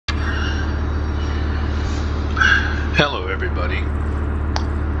everybody.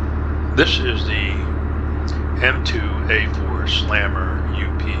 This is the M2A2 Slammer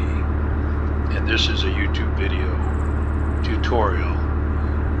UP, and this is a YouTube video tutorial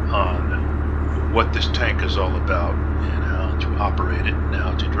on what this tank is all about and how to operate it and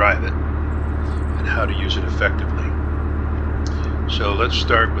how to drive it and how to use it effectively. So let's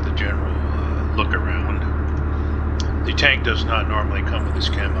start with a general look around. The tank does not normally come with this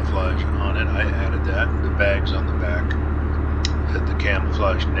camouflage on it. I added that. The bags on the back. The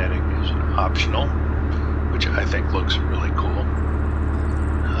camouflage netting is optional, which I think looks really cool.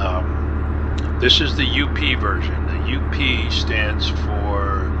 This is the UP version. The UP stands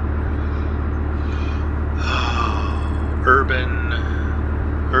for Urban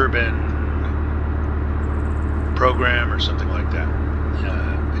Program or something like that.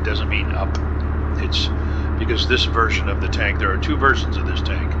 It doesn't mean up. It's because this version of the tank, there are two versions of this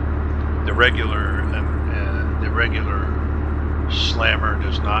tank. The regular Slammer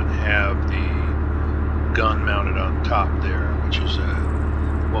does not have the gun mounted on top there, which is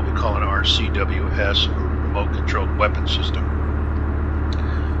what we call an RCWS, or remote controlled weapon system.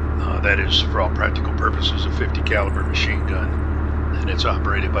 That is, for all practical purposes, a 50 caliber machine gun, and it's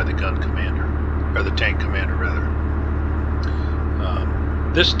operated by the gun commander, or the tank commander rather.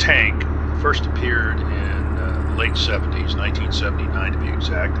 This tank first appeared in the late 70s, 1979 to be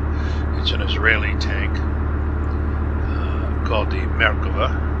exact. It's an Israeli tank called the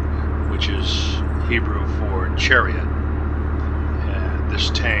Merkava, which is Hebrew for chariot. And this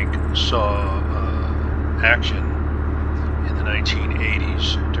tank saw action in the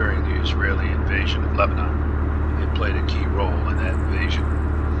 1980s during the Israeli invasion of Lebanon. It played a key role in that invasion.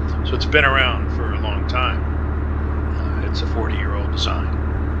 So it's been around for a long time. It's a 40-year-old design,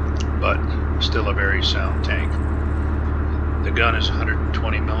 but still a very sound tank. The gun is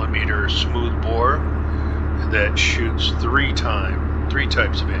 120 millimeter smooth bore that shoots three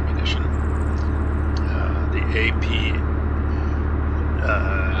types of ammunition. The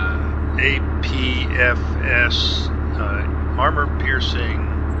APFS armor-piercing,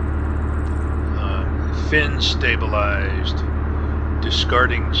 fin-stabilized,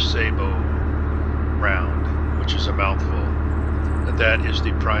 discarding sabot round, which is a mouthful. That is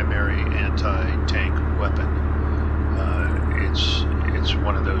the primary anti-tank weapon. It's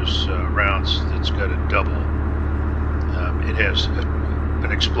one of those rounds that's got a double. It has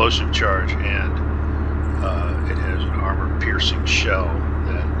an explosive charge, and it has an armor-piercing shell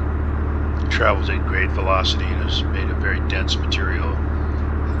that travels at great velocity and is made of very dense material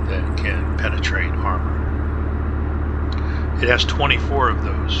that can penetrate armor. It has 24 of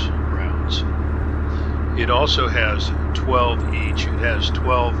those rounds. It also has 12 each. It has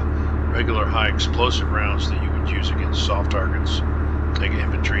 12 regular high explosive rounds that you would use against soft targets, like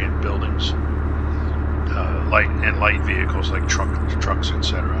infantry and buildings, light vehicles like trucks,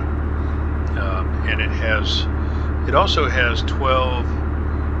 etc. And it also has 12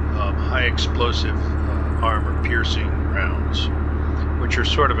 high explosive armor piercing rounds, which are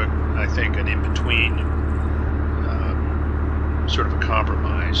sort of I think an in-between, sort of a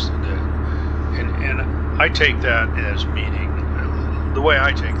compromise. And I take that as meaning, the way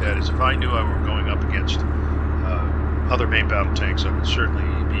I take that is, if I knew I were going up against other main battle tanks, I would certainly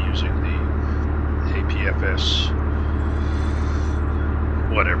be using the APFS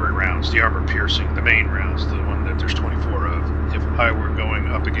whatever rounds, the armor piercing, the main rounds, the one that there's 24 of. If I were going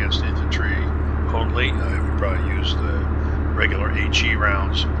up against infantry only, I would probably use the regular HE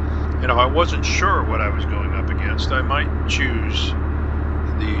rounds. And if I wasn't sure what I was going up against, I might choose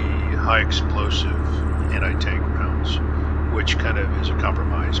the high explosive anti-tank rounds, which kind of is a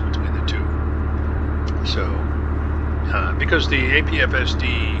compromise between the two. So, because the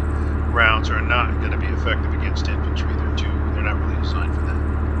APFSD rounds are not going to be effective against infantry, they're not really designed for that.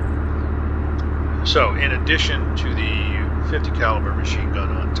 So, in addition to the 50 caliber machine gun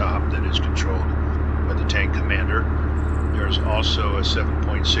on top that is controlled by the tank commander, there's also a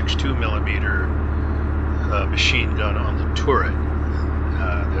 7.62 millimeter machine gun on the turret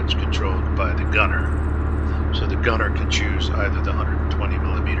that's controlled by the gunner. So the gunner can choose either the 120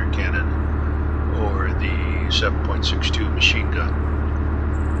 millimeter cannon or the 7.62 machine gun.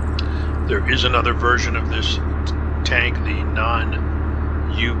 There is another version of this tank, the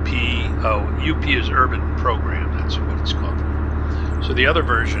non-UP. UP is Urban Program, that's what it's called. So the other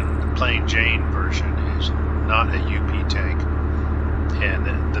version, the plain Jane version, is not a UP tank. And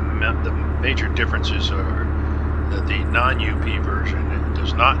the major differences are that the non-UP version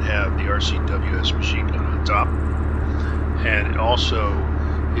does not have the RCWS machine gun on top, and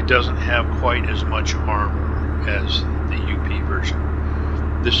it doesn't have quite as much armor as the UP version.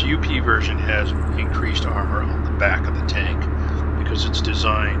 This UP version has increased armor on the back of the tank because it's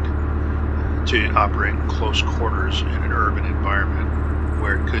designed to operate in close quarters in an urban environment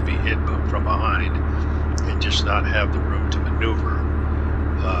where it could be hit from behind and just not have the room to maneuver,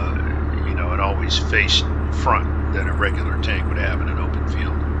 and always face front that a regular tank would have in an open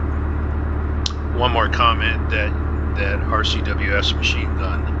field. One more comment, that RCWS machine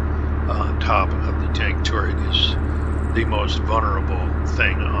gun on top of the tank turret is the most vulnerable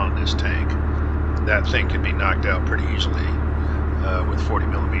thing on this tank. That thing can be knocked out pretty easily with a 40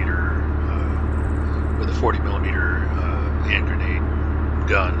 millimeter hand grenade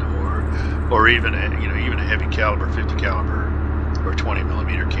gun, or even a heavy caliber 50 caliber or 20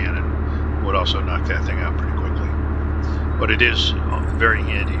 millimeter cannon would also knock that thing out pretty quickly. But it is very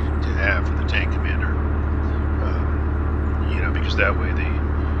handy to have for the tank commander, because that way the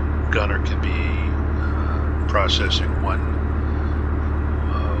gunner can be processing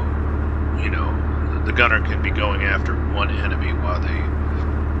the gunner can be going after one enemy while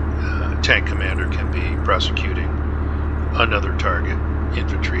the tank commander can be prosecuting another target,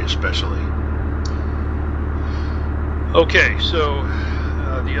 infantry especially. Okay, so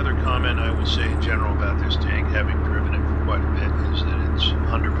the other comment I will say in general about this tank, having driven it for quite a bit, is that it's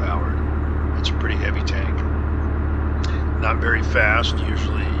underpowered. It's a pretty heavy tank. Not very fast.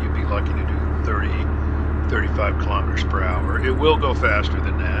 Usually you'd be lucky to do 35 kilometers per hour. It will go faster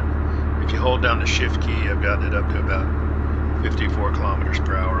than that. If you hold down the shift key, I've gotten it up to about 54 kilometers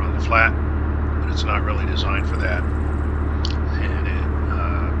per hour on the flat, but it's not really designed for that.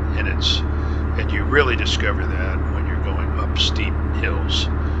 And you really discover that when you're going up steep hills.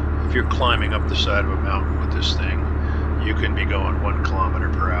 If you're climbing up the side of a mountain with this thing, you can be going 1 kilometer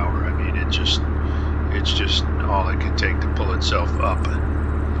per hour. I mean, it's just all it can take to pull itself up.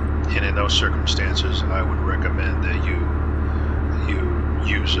 And in those circumstances, I would recommend that you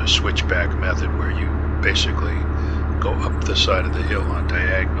use a switchback method where you basically go up the side of the hill on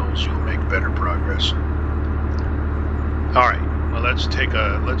diagonals. You'll make better progress. All right. Well, let's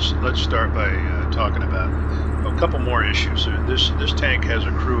start by talking about a couple more issues. This tank has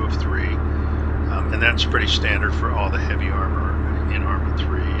a crew of 3, and that's pretty standard for all the heavy armor in Arma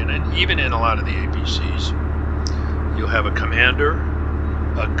 3, and even in a lot of the APCs. You'll have a commander,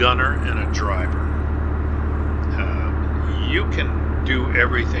 a gunner, and a driver. You can do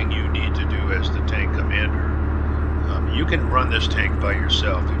everything you need to do as the tank commander. You can run this tank by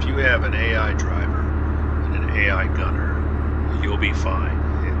yourself. If you have an AI driver and an AI gunner, you'll be fine.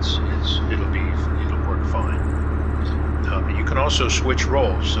 It'll work fine. You can also switch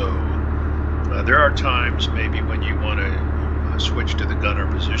roles. So there are times maybe when you want to switch to the gunner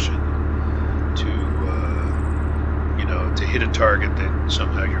position to hit a target that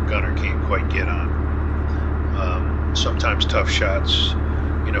somehow your gunner can't quite get on. Sometimes tough shots,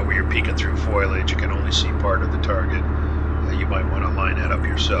 where you're peeking through foliage, you can only see part of the target. You might want to line that up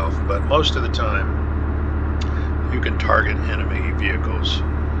yourself, but most of the time you can target enemy vehicles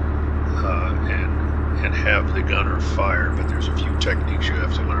and have the gunner fire, but there's a few techniques you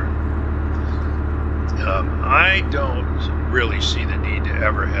have to learn. I don't really see the need to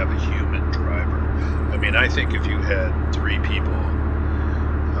ever have a human driver. I mean, I think if you had 3 people,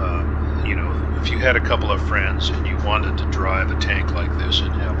 if you had a couple of friends and you wanted to drive a tank like this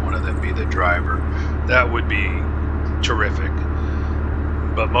and have one of them be the driver, that would be terrific.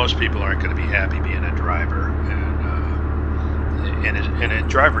 But most people aren't going to be happy being a driver, and a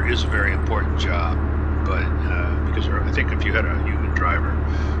driver is a very important job. But because I think if you had a human driver,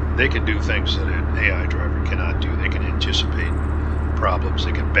 they can do things that an AI driver cannot do. They can anticipate problems.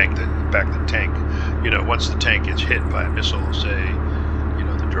 They can back the tank. Once the tank gets hit by a missile, say,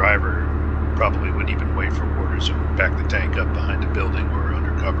 the driver probably wouldn't even wait for orders and would back the tank up behind a building or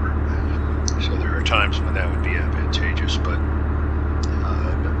under cover. So there are times when that would be advantageous, but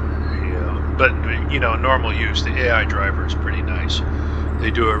normal use, the AI driver is pretty nice. They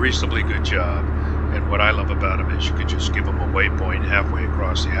do a reasonably good job, and what I love about them is you can just give them a waypoint halfway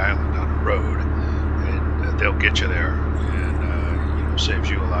across the island on a road, and they'll get you there, and saves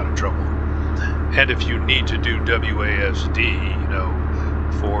you a lot of trouble. And if you need to do WASD,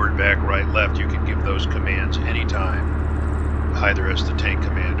 forward, back, right, left, you can give those commands anytime, either as the tank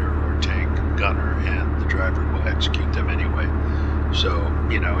commander or tank gunner, and the driver will execute them anyway. So,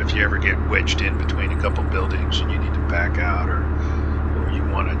 if you ever get wedged in between a couple buildings and you need to back out, or you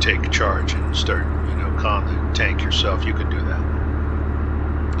want to take charge and start, con the tank yourself, you can do that.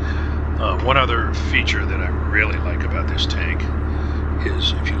 One other feature that I really like about this tank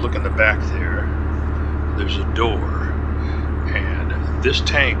is if you look in the back there's a door, and this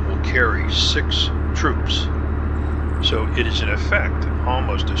tank will carry 6 troops. So it is in effect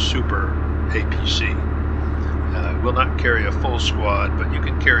almost a super APC. Will not carry a full squad, but you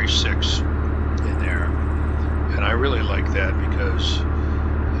can carry 6 in there, and I really like that because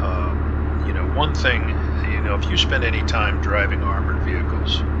you know, one thing, you know, if you spend any time driving armored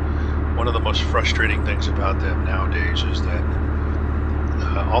vehicles, one of the most frustrating things about them nowadays is that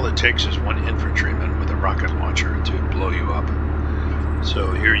all it takes is one infantryman with a rocket launcher to blow you up.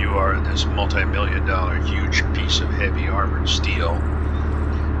 So here you are in this multi-million-dollar huge piece of heavy armored steel,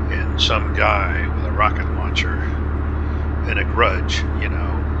 and some guy with a rocket launcher and a grudge, you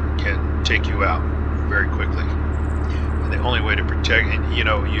know, can take you out very quickly. And the only way to protect, and you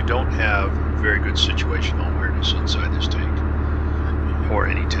know, you don't have very good situational awareness inside this tank, or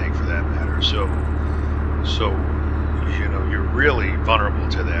any tank for that matter. So you know, you're really vulnerable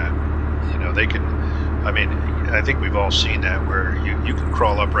to that. You know, they can, I mean, I think we've all seen that, where you can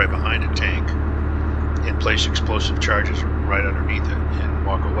crawl up right behind a tank and place explosive charges right underneath it and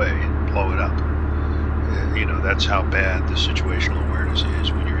walk away and blow it up. You know, that's how bad the situational awareness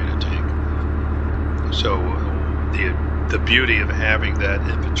is when you're in a tank. So the beauty of having that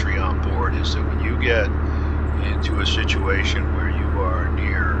infantry on board is that when you get into a situation where you are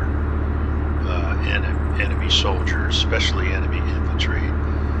near enemy soldiers, especially enemy infantry,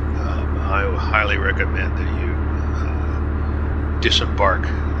 I highly recommend that you disembark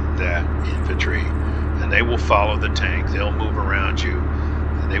that infantry, and they will follow the tank. They'll move around you,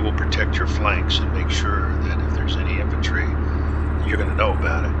 and they will protect your flanks and make sure that if there's any infantry, you're going to know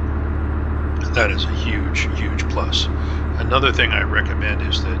about it. And that is a huge, huge plus. Another thing I recommend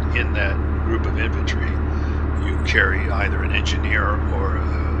is that in that group of infantry, you carry either an engineer or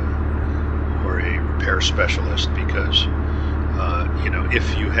a repair specialist, because you know,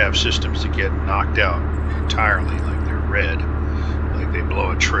 if you have systems that get knocked out entirely, like they're red, like they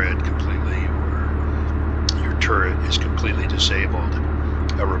blow a tread completely, or your turret is completely disabled,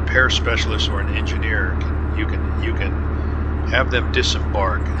 a repair specialist or an engineer you can have them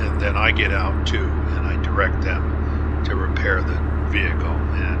disembark, and then I get out too, and I direct them to repair the vehicle,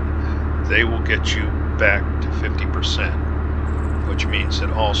 and they will get you back to 50%, which means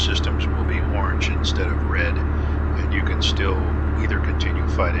that all systems will be orange instead of red, and you can still either continue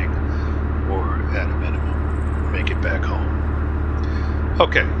fighting or, at a minimum, make it back home.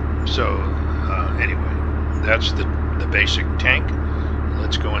 Okay, so anyway, that's the basic tank.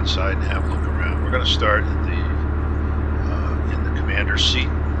 Let's go inside and have a look around. We're going to start in the commander's seat,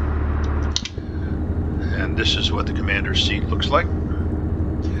 and this is what the commander's seat looks like.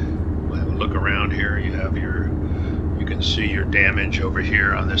 We'll have a look around here. You have you can see your damage over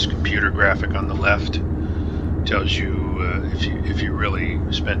here on this computer graphic on the left. Tells you if you really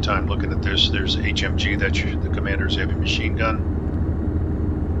spend time looking at this, there's HMG, that's the commander's heavy machine gun.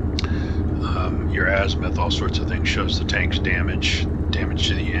 Your azimuth, all sorts of things, shows the tank's damage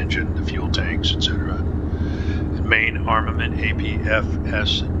to the engine, the fuel tanks, etc. Main armament,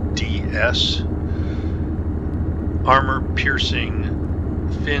 APFSDS, armor piercing,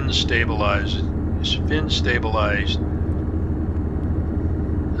 fin stabilized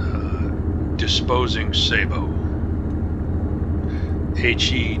disposing sabot.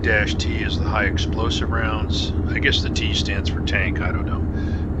 HE-T is the high explosive rounds. I guess the T stands for tank, I don't know.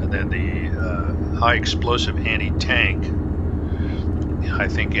 And then the high explosive anti-tank, I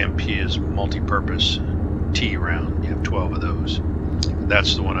think MP is multi-purpose T round. You have 12 of those.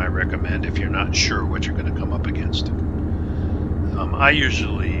 That's the one I recommend if you're not sure what you're going to come up against. I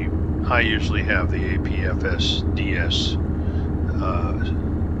usually have the APFSDS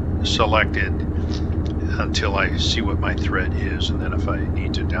selected until I see what my threat is, and then if I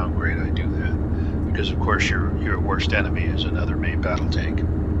need to downgrade, I do that, because of course your worst enemy is another main battle tank.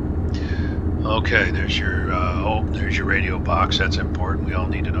 Okay, there's your there's your radio box. That's important. We all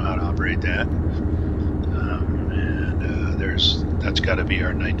need to know how to operate that. That's got to be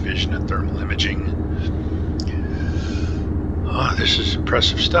our night vision and thermal imaging. Oh, this is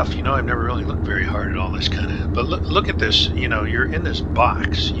impressive stuff. You know, I've never really looked very hard at all this kind of, but look at this. You know, you're in this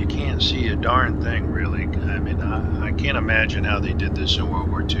box. You can't see a darn thing, really. I mean, I can't imagine how they did this in World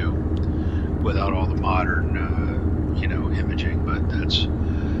War II without all the modern, you know, imaging, but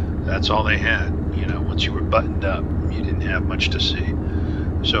that's all they had. You know, once you were buttoned up, you didn't have much to see.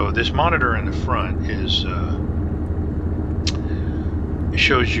 So this monitor in the front is, it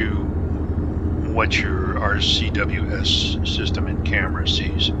shows you what your RCWS system and camera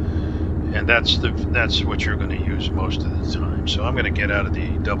sees, and that's what you're going to use most of the time. So I'm going to get out of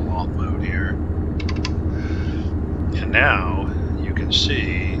the double alt mode here, and now you can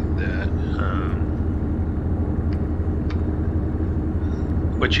see that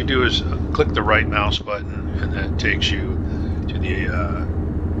what you do is click the right mouse button, and that takes you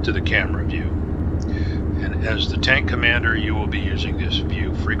to the camera view. And as the tank commander, you will be using this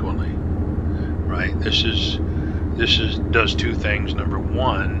view frequently, right? This does two things. Number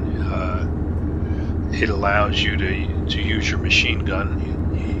one, it allows you to use your machine gun.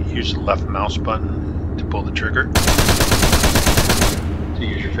 You use the left mouse button to pull the trigger to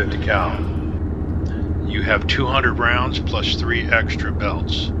use your 50 cal. You have 200 rounds plus 3 extra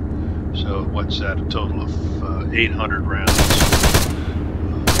belts. So what's that? A total of 800 rounds.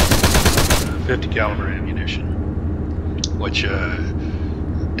 50 caliber ammunition, which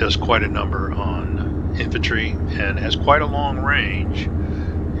does quite a number on infantry and has quite a long range.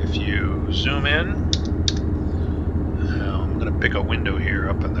 If you zoom in, I'm going to pick a window here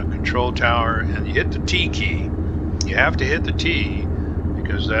up in the control tower, and you hit the T key. You have to hit the T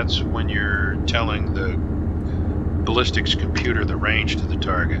because that's when you're telling the ballistics computer the range to the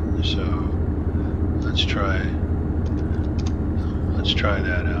target. So let's try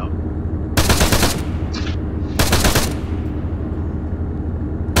that out.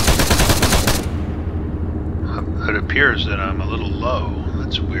 It appears that I'm a little low.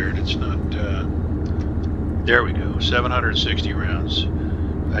 That's weird. It's not. There we go. 760 rounds.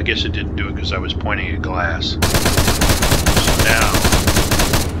 I guess it didn't do it because I was pointing at glass. So now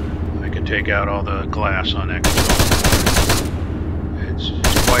I can take out all the glass on that control. It's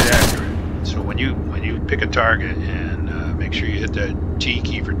quite accurate. So when you pick a target and make sure you hit that T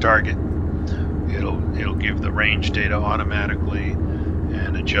key for target, it'll give the range data automatically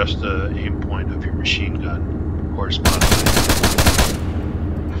and adjust the aim point of your machine gun correspondingly.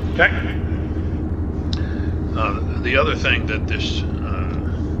 Okay. The other thing that this,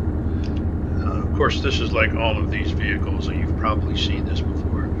 of course, this is like all of these vehicles, and you've probably seen this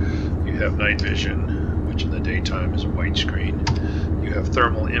before. You have night vision, which in the daytime is a white screen. You have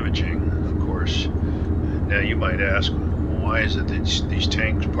thermal imaging, of course. Now you might ask, why is it that these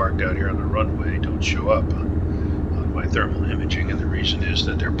tanks parked out here on the runway don't show up on my thermal imaging? And the reason is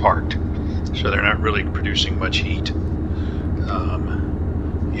that they're parked, so they're not really producing much heat.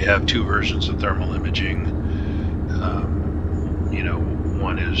 You have two versions of thermal imaging. You know,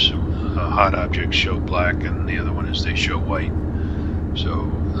 one is hot objects show black, and the other one is they show white. So,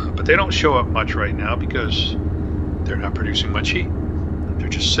 but they don't show up much right now because they're not producing much heat. They're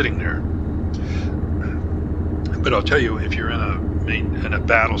just sitting there. But I'll tell you, if you're in a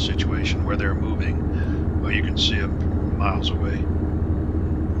battle situation where they're moving, well, you can see them miles away.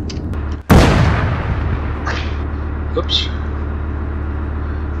 Oops.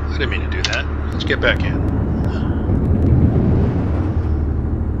 I didn't mean to do that. Let's get back in.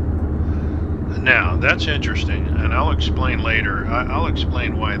 Now, that's interesting, and I'll explain later. I'll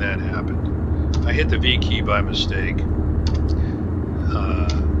explain why that happened. I hit the V key by mistake.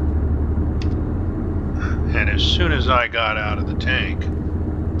 And as soon as I got out of the tank,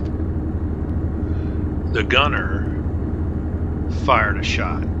 the gunner fired a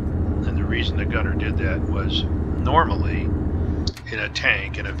shot. And the reason the gunner did that was normally in a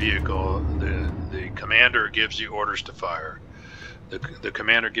tank, in a vehicle, the commander gives the orders to fire. The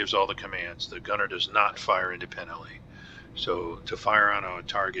commander gives all the commands. The gunner does not fire independently. So to fire on a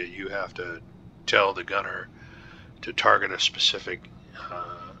target, you have to tell the gunner to target a specific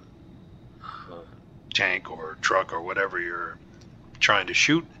tank or truck or whatever you're trying to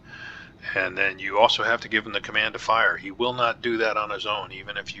shoot, and then you also have to give him the command to fire. He will not do that on his own,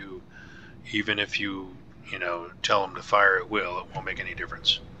 even if you tell him to fire at will. It won't make any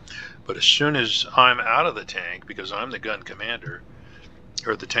difference. But as soon as I'm out of the tank, because I'm the gun commander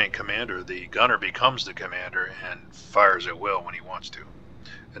or the tank commander, the gunner becomes the commander and fires at will when he wants to,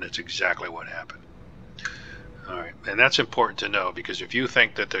 and it's exactly what happened. All right, and that's important to know, because if you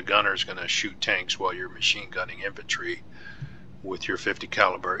think that the gunner is going to shoot tanks while you're machine gunning infantry with your 50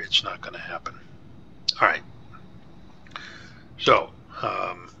 caliber, it's not going to happen. All right. So,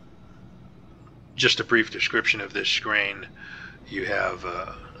 just a brief description of this screen. You have,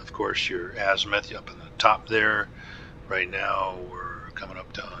 of course, your azimuth up in the top there. Right now, we're coming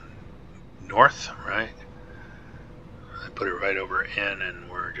up to north, right? I put it right over N, and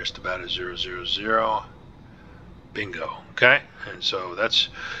we're just about at 000. Bingo. Okay, and so that's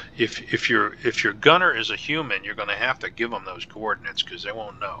if your gunner is a human, you're going to have to give them those coordinates because they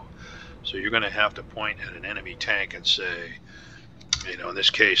won't know. So you're going to have to point at an enemy tank and say, in this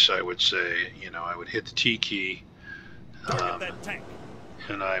case, I would say, I would hit the T key,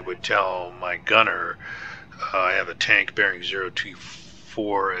 and I would tell my gunner, I have a tank bearing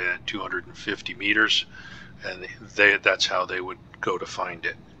 024 at 250 meters, and that's how they would go to find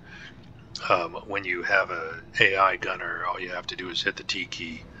it. When you have an AI gunner, all you have to do is hit the T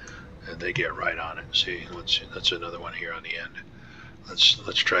key and they get right on it. See, that's another one here on the end.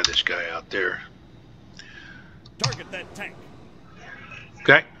 Let's try this guy out there. Target that tank.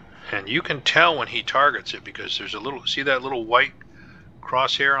 Okay, and you can tell when he targets it because there's a little, see that little white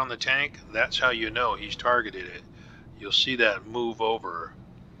crosshair on the tank? That's how you know he's targeted it. You'll see that move over.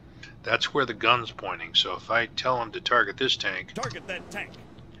 That's where the gun's pointing. So if I tell him to target this tank, target that tank.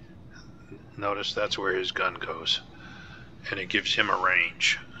 Notice that's where his gun goes, and it gives him a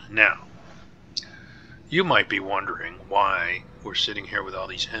range. Now, you might be wondering why we're sitting here with all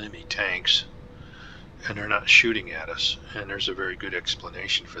these enemy tanks and they're not shooting at us, and there's a very good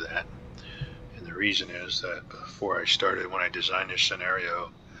explanation for that. And the reason is that before I started, when I designed this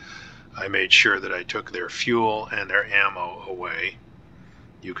scenario, I made sure that I took their fuel and their ammo away.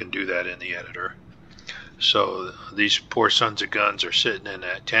 You can do that in the editor. So these poor sons of guns are sitting in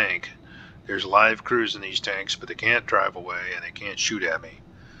that tank. There's live crews in these tanks, but they can't drive away and they can't shoot at me.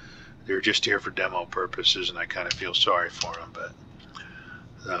 They're just here for demo purposes, and I kind of feel sorry for them, but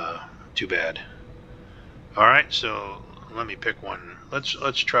too bad. All right, so let me pick one.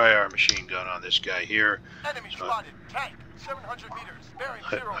 Let's try our machine gun on this guy here. Enemy spotted. Tank, 700 meters. Bearing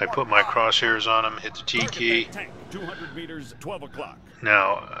I put my crosshairs on him, hit the T key. Tank, 200 meters, 12 o'clock.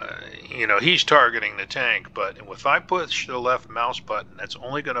 Now, you know, he's targeting the tank, but if I push the left mouse button, that's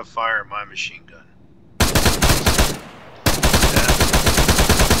only going to fire my machine gun.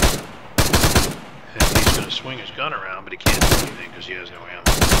 And he's going to swing his gun around, but he can't do anything because he has no ammo.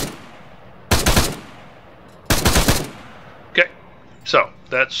 Okay, so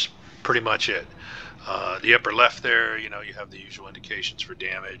that's pretty much it. The upper left there, you know, you have the usual indications for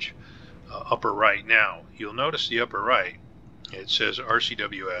damage. Upper right now, you'll notice the upper right, it says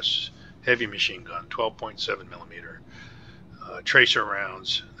RCWS heavy machine gun, 12.7 millimeter. Tracer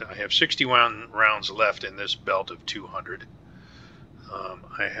rounds. I have 61 rounds left in this belt of 200.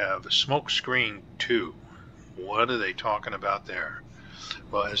 I have a smoke screen 2. What are they talking about there?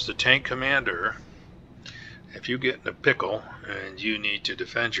 Well, as the tank commander, if you get in a pickle and you need to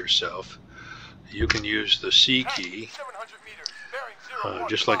defend yourself, you can use the C key,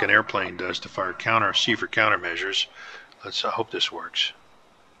 just like an airplane does, to fire C for countermeasures. I hope this works.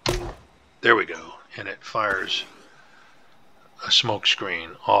 There we go, and it fires a smoke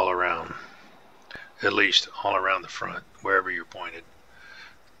screen all around, at least all around the front, wherever you're pointed,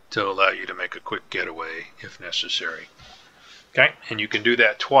 to allow you to make a quick getaway if necessary. Okay, and you can do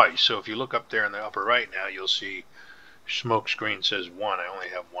that twice. So if you look up there in the upper right now, you'll see smoke screen says 1. I only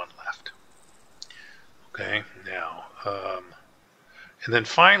have 1 left. Okay, now, and then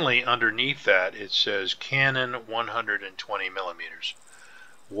finally underneath that it says Cannon 120 millimeters.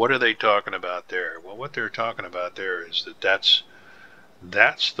 What are they talking about there? Well, what they're talking about there is that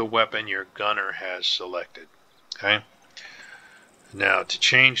that's the weapon your gunner has selected. Okay. Now to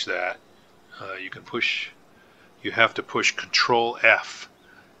change that, you have to push Control F.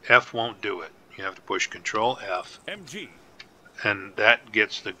 F won't do it. You have to push Control F. MG. And that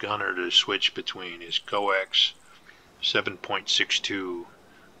gets the gunner to switch between his coax 7.62,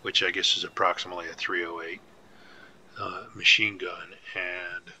 which I guess is approximately a 308 machine gun,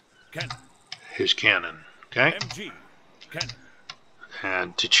 and cannon. His cannon. Okay. MG. Cannon.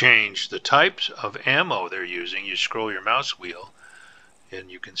 And to change the types of ammo they're using, you scroll your mouse wheel, and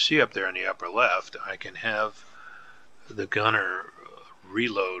you can see up there in the upper left, I can have the gunner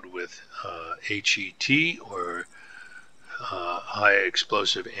reload with HET or high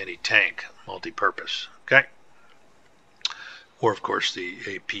explosive anti-tank multi-purpose. Okay. Or of course the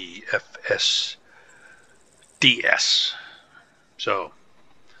APFS DS. So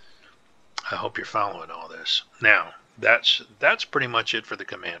I hope you're following all this. Now that's pretty much it for the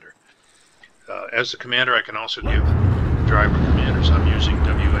commander. As the commander, I can also give driver commanders. I'm using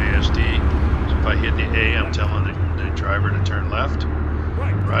WASD. So if I hit the A, I'm telling the driver to turn left,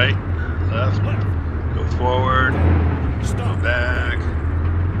 right, left, go forward, go back,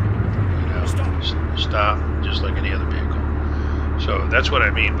 stop, just like any other vehicle. So that's what I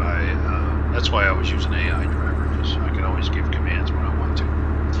mean by, that's why I always use an AI driver, because I can always give commands when I want to.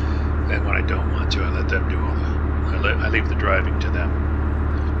 And when I don't want to, I let them do all I leave the driving to them.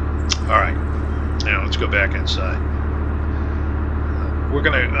 All right, now let's go back inside.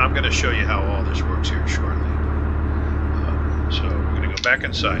 I'm gonna show you how all this works here shortly. So we're gonna go back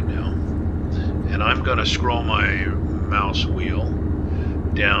inside now, and I'm gonna scroll my mouse wheel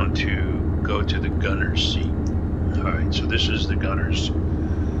down to go to the gunner's seat. All right, so this is the gunner's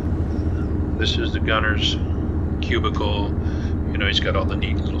cubicle. You know, he's got all the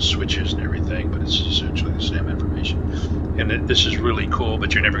neat little switches and everything, but it's essentially the same information. And this is really cool,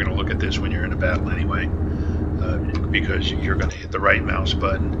 but you're never going to look at this when you're in a battle anyway. because you're going to hit the right mouse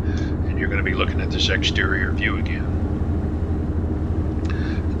button and you're going to be looking at this exterior view again.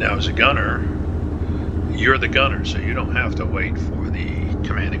 Now, as a gunner, you're the gunner, so you don't have to wait for the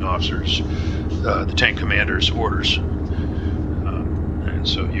commanding officer's, the tank commander's orders. And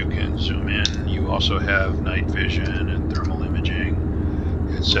so you can zoom in. You also have night vision and thermal imaging,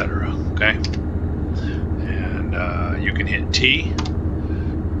 etc. Okay, and you can hit T,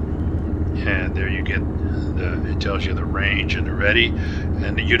 and there you get it tells you the range and the ready,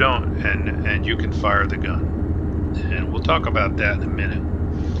 and you don't, and you can fire the gun. And we'll talk about that in a minute.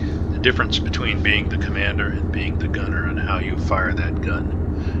 The difference between being the commander and being the gunner, and how you fire that gun,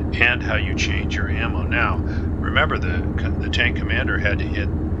 and how you change your ammo. Now, remember, the tank commander had to hit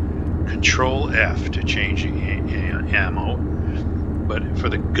Control F to change the ammo, but for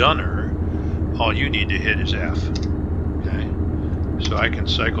the gunner, all you need to hit is F. Okay, so I can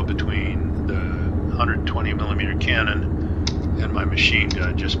cycle between the 120mm cannon and my machine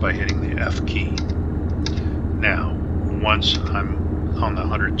gun just by hitting the F key. Now, once I'm on the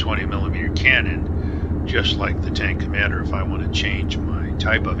 120mm cannon, just like the tank commander, if I want to change my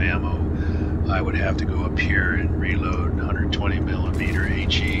type of ammo, I would have to go up here and reload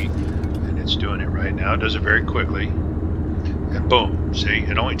 120mm HE, and it's doing it right now. It does it very quickly, and boom, see,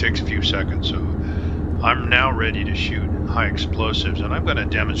 it only takes a few seconds. So I'm now ready to shoot high explosives, and I'm going to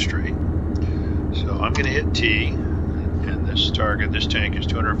demonstrate. So I'm going to hit T, and this tank is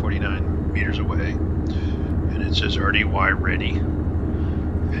 249 meters away, and it says RDY ready.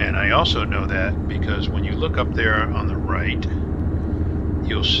 And I also know that because when you look up there on the right,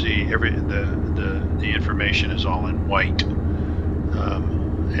 you'll see the information is all in white,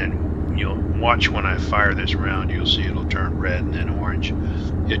 and you'll watch when I fire this round. You'll see it'll turn red and then orange.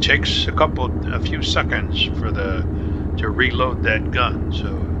 It takes a few seconds to reload that gun.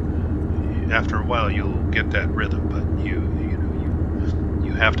 So after a while, you'll get that rhythm. But you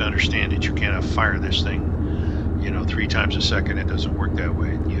have to understand that you cannot fire this thing 3 times a second. It doesn't work that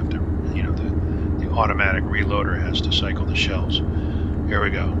way. You have to, the automatic reloader has to cycle the shells. Here we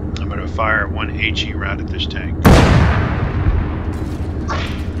go. I'm going to fire one HE round at this tank.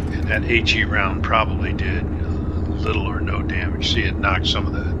 And that HE round probably did little or no damage. See, it knocked some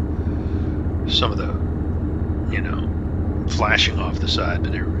of the flashing off the side,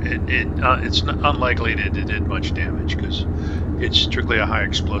 but it's unlikely that it did much damage because it's strictly a high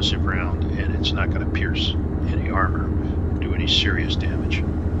explosive round, and it's not going to pierce any armor, do any serious damage.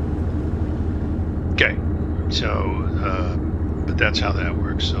 Okay, so but that's how that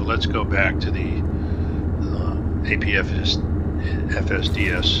works. So let's go back to the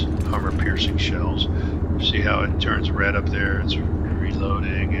FSDS armor piercing shells. See how it turns red up there? It's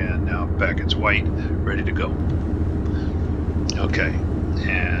reloading, and now back it's white, ready to go. Okay,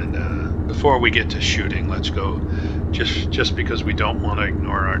 and before we get to shooting, let's go, just because we don't want to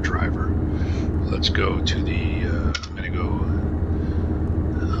ignore our driver, let's go to the, I'm going to go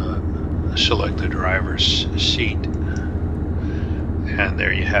select the driver's seat, and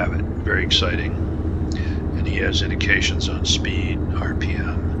there you have it. Very exciting. And he has indications on speed,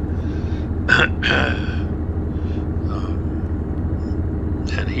 RPM.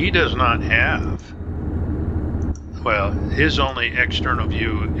 And he does not have, well, his only external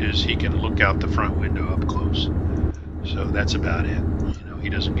view is he can look out the front window up close. So that's about it. He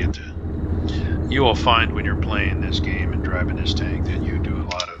doesn't get to. You will find when you're playing this game and driving this tank that you do a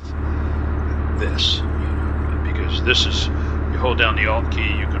lot of this, because this is, you hold down the Alt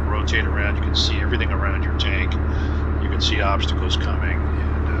key, you can rotate around, you can see everything around your tank, you can see obstacles coming,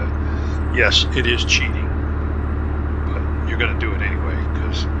 and yes, it is cheating, but you're going to do it anyway,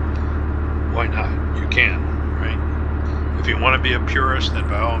 because why not? You can, right? If you want to be a purist, then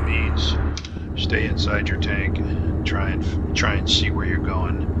by all means, stay inside your tank and try and see where you're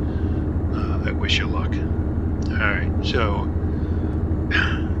going. I wish you luck.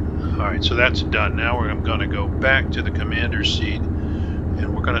 All right, so that's done. Now I'm going to go back to the commander's seat,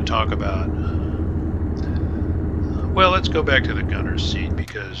 and we're going to talk about, well, let's go back to the gunner's seat,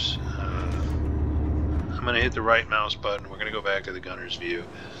 because I'm going to hit the right mouse button. We're going to go back to the gunner's view.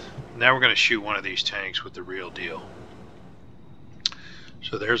 Now we're going to shoot one of these tanks with the real deal.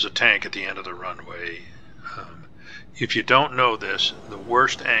 So there's a tank at the end of the runway. If you don't know this, the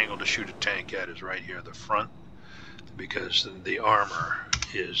worst angle to shoot a tank at is right here at the front, because the armor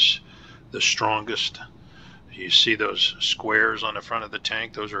is the strongest. You see those squares on the front of the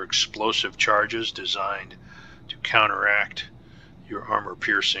tank? Those are explosive charges designed to counteract your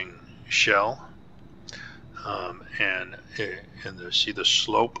armor-piercing shell. See the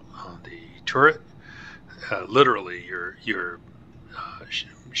slope on the turret? Literally, your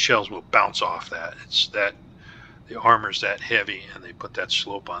shells will bounce off that. It's that the armor's that heavy, and they put that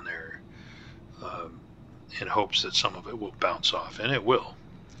slope on there in hopes that some of it will bounce off, and it will.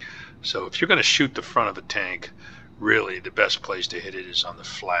 So if you're going to shoot the front of a tank, really the best place to hit it is on the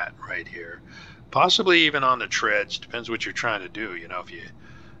flat right here, possibly even on the treads. Depends what you're trying to do. You know,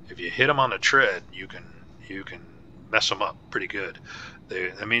 if you hit them on the tread, you can mess them up pretty good.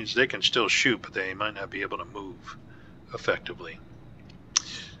 That means they can still shoot, but they might not be able to move effectively.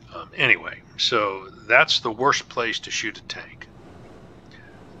 Anyway, so that's the worst place to shoot a tank.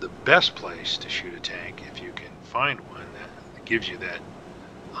 The best place to shoot a tank, if you can find one that gives you that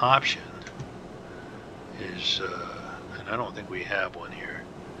option, is, and I don't think we have one here,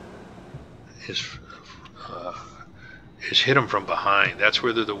 is hit them from behind. That's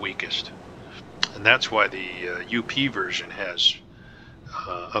where they're the weakest. And that's why the UP version has,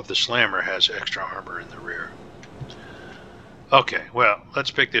 of the Slammer, has extra armor in the rear. Okay, well, let's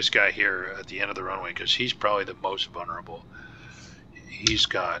pick this guy here at the end of the runway, because he's probably the most vulnerable. He's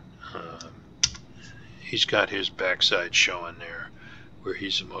got his backside showing there, where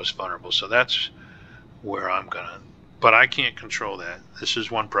he's the most vulnerable. So that's where I'm gonna, but I can't control that. This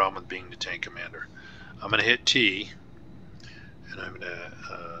is one problem with being the tank commander. I'm gonna hit T, and I'm gonna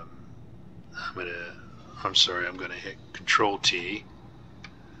hit Control T.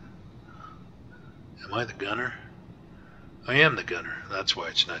 Am I the gunner? I am the gunner. That's why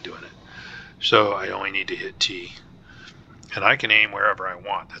it's not doing it. So I only need to hit T. And I can aim wherever I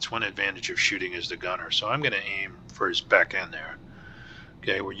want. That's one advantage of shooting as the gunner. So I'm going to aim for his back end there.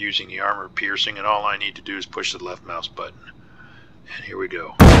 Okay, we're using the armor piercing, and all I need to do is push the left mouse button. And here we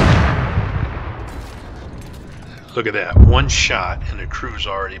go. Look at that. One shot, and the crew's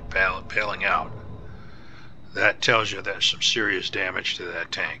already bailing out. That tells you there's some serious damage to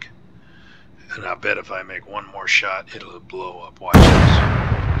that tank. And I bet if I make one more shot, it'll blow up. Watch this.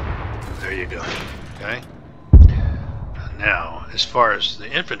 There you go. Okay? Now, as far as the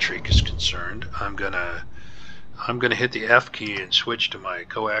infantry is concerned, I'm gonna hit the F key and switch to my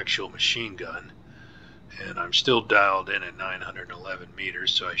coaxial machine gun, and I'm still dialed in at 911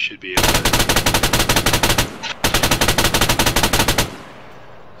 meters, so I should be able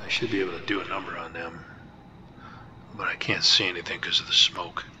to do a number on them, but I can't see anything because of the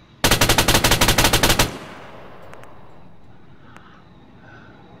smoke.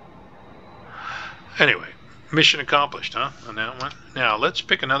 Anyway. Mission accomplished, huh, on that one? Now let's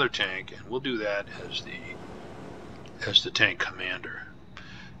pick another tank, and we'll do that as the tank commander.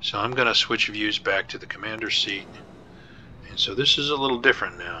 So I'm going to switch views back to the commander seat, and so this is a little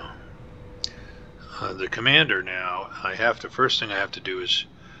different now. The commander now, first thing I have to do is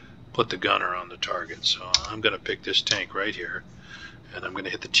put the gunner on the target. So I'm going to pick this tank right here, and I'm going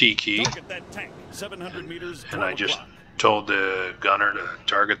to hit the T key. Target that tank, 700 meters, and I just told the gunner to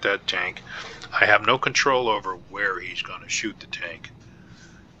target that tank. I have no control over where he's going to shoot the tank.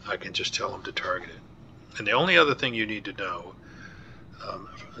 I can just tell him to target it. And the only other thing you need to know,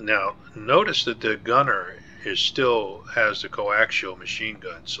 now notice that the gunner still has the coaxial machine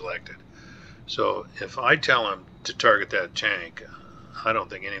gun selected. So if I tell him to target that tank, I don't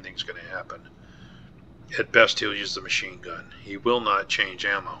think anything's going to happen. At best, he'll use the machine gun. He will not change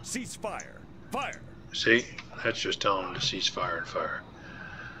ammo. Cease fire. Fire. See? That's just telling him to cease fire and fire.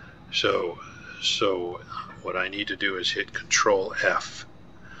 So what I need to do is hit Control F.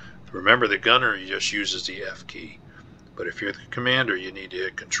 Remember, the gunner just uses the F key. But if you're the commander, you need to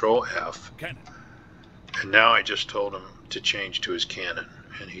hit Control F. Cannon. And now I just told him to change to his cannon,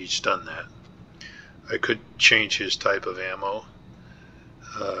 and he's done that. I could change his type of ammo,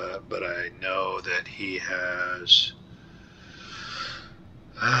 but I know that he has...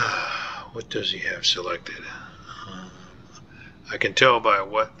 what does he have selected? I can tell by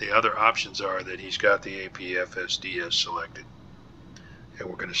what the other options are that he's got the APFSDS selected. And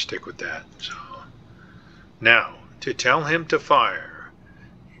we're going to stick with that. So now, to tell him to fire,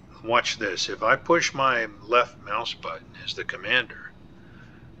 watch this. If I push my left mouse button as the commander,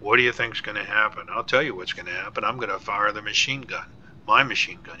 what do you think is going to happen? I'll tell you what's going to happen. I'm going to fire the machine gun. My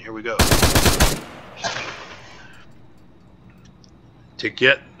machine gun. Here we go. To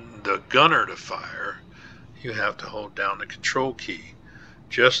get the gunner to fire, you have to hold down the control key.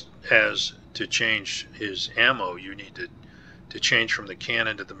 Just as to change his ammo, you need to change from the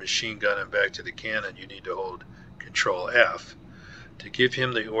cannon to the machine gun and back to the cannon, you need to hold Control F. To give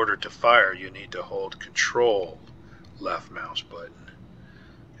him the order to fire, you need to hold Control left mouse button.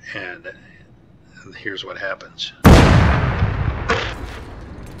 And here's what happens.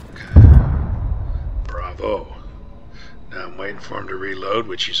 Bravo. Now I'm waiting for him to reload,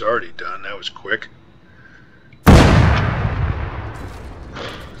 which he's already done. That was quick.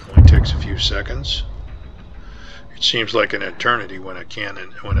 Only takes a few seconds. It seems like an eternity when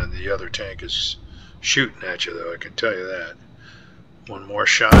the other tank is shooting at you, though, I can tell you that. One more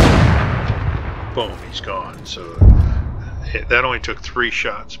shot, boom, he's gone. So that only took 3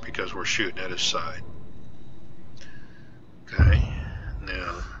 shots because we're shooting at his side. Okay,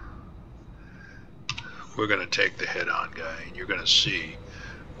 now we're going to take the head-on guy, and you're going to see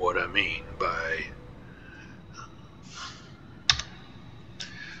what I mean by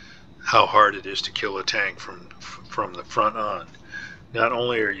how hard it is to kill a tank from the front on. Not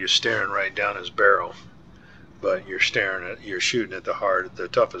only are you staring right down his barrel, but you're shooting at the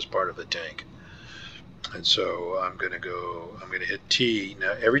toughest part of the tank. And so I'm gonna hit T.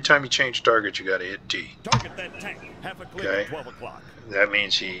 Now every time you change target, you gotta hit T. Target that tank. Half a click at 12 o'clock. That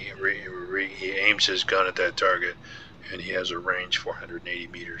means he aims his gun at that target, and he has a range 480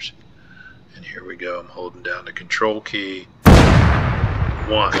 meters. And here we go. I'm holding down the control key.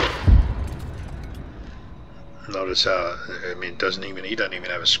 1. Notice how, I mean, he doesn't even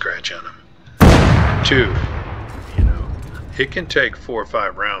have a scratch on him. 2. You know, it can take 4 or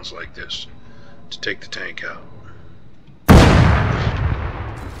 5 rounds like this to take the tank out.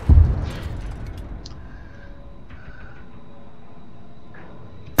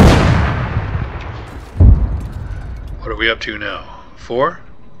 What are we up to now? 4,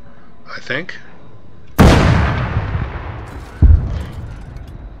 I think.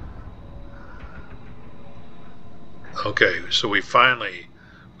 Okay, so we've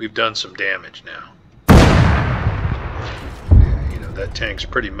done some damage now. You know, that tank's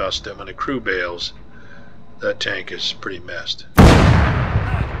pretty messed up. When the crew bails, that tank is pretty messed.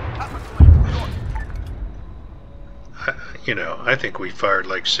 You know, I think we fired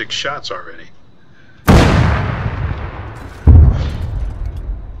like 6 shots already.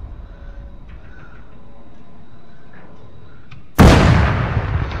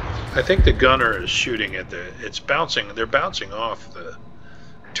 I think the gunner is shooting at they're bouncing off the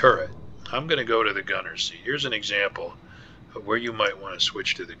turret. I'm going to go to the gunner's seat. Here's an example of where you might want to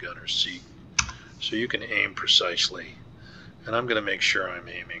switch to the gunner's seat so you can aim precisely. And I'm going to make sure I'm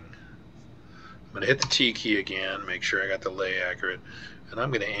aiming. I'm going to hit the T key again, make sure I got the lay accurate, and I'm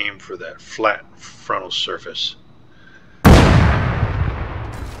going to aim for that flat frontal surface.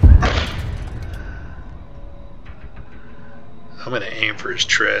 I'm going to aim for his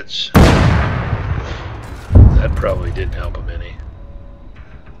treads. That probably didn't help him any.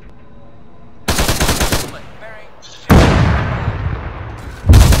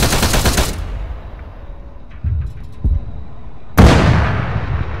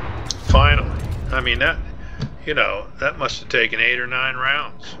 Finally. I mean, that must have taken 8 or 9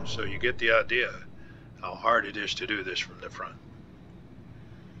 rounds. So you get the idea how hard it is to do this from the front.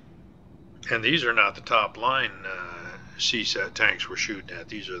 And these are not the top line CSAT tanks we're shooting at.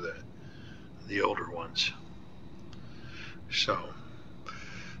 These are the older ones. So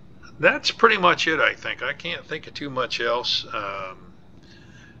that's pretty much it, I think. I can't think of too much else.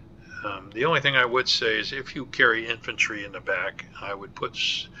 The only thing I would say is if you carry infantry in the back, I would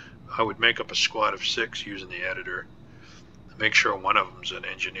make up a squad of 6 using the editor. Make sure one of them's an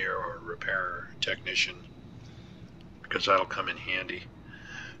engineer or a repair technician, because that'll come in handy.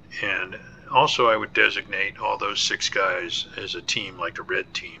 And also I would designate all those 6 guys as a team, like a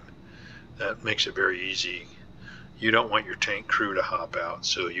red team. That makes it very easy. You don't want your tank crew to hop out,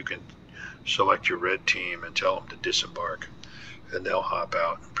 so you can select your red team and tell them to disembark, and they'll hop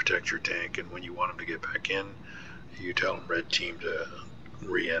out and protect your tank. And when you want them to get back in, you tell them red team to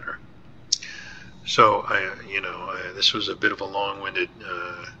re-enter. So this was a bit of a long-winded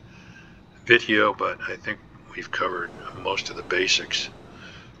video, but I think we've covered most of the basics.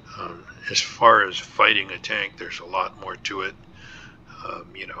 As far as fighting a tank, there's a lot more to it.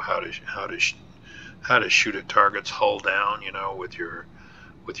 How to shoot at targets hull down, with your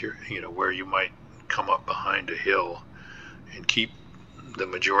where you might come up behind a hill and keep the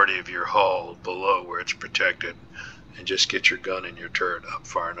majority of your hull below where it's protected, and just get your gun and your turret up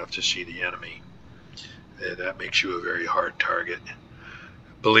far enough to see the enemy. That makes you a very hard target.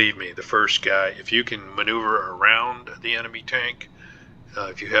 Believe me, the first guy, if you can maneuver around the enemy tank,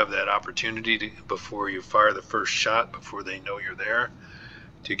 if you have that opportunity before you fire the first shot, before they know you're there,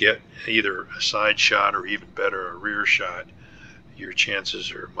 to get either a side shot or even better, a rear shot, your chances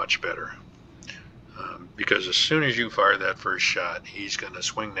are much better. Because as soon as you fire that first shot, he's going to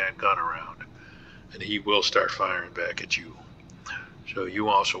swing that gun around and he will start firing back at you. So you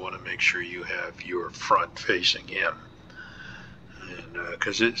also want to make sure you have your front facing him. And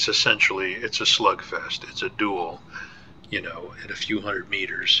because it's a slugfest. It's a duel, at a few hundred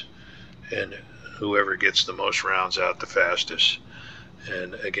meters, and whoever gets the most rounds out the fastest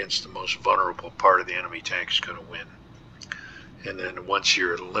and against the most vulnerable part of the enemy tank is going to win. And then once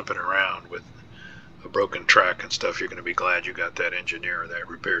you're limping around with a broken track and stuff, you're going to be glad you got that engineer or that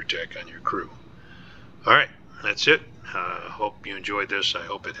repair tech on your crew. All right, that's it. Hope you enjoyed this. I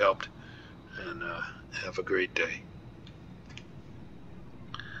hope it helped, and have a great day.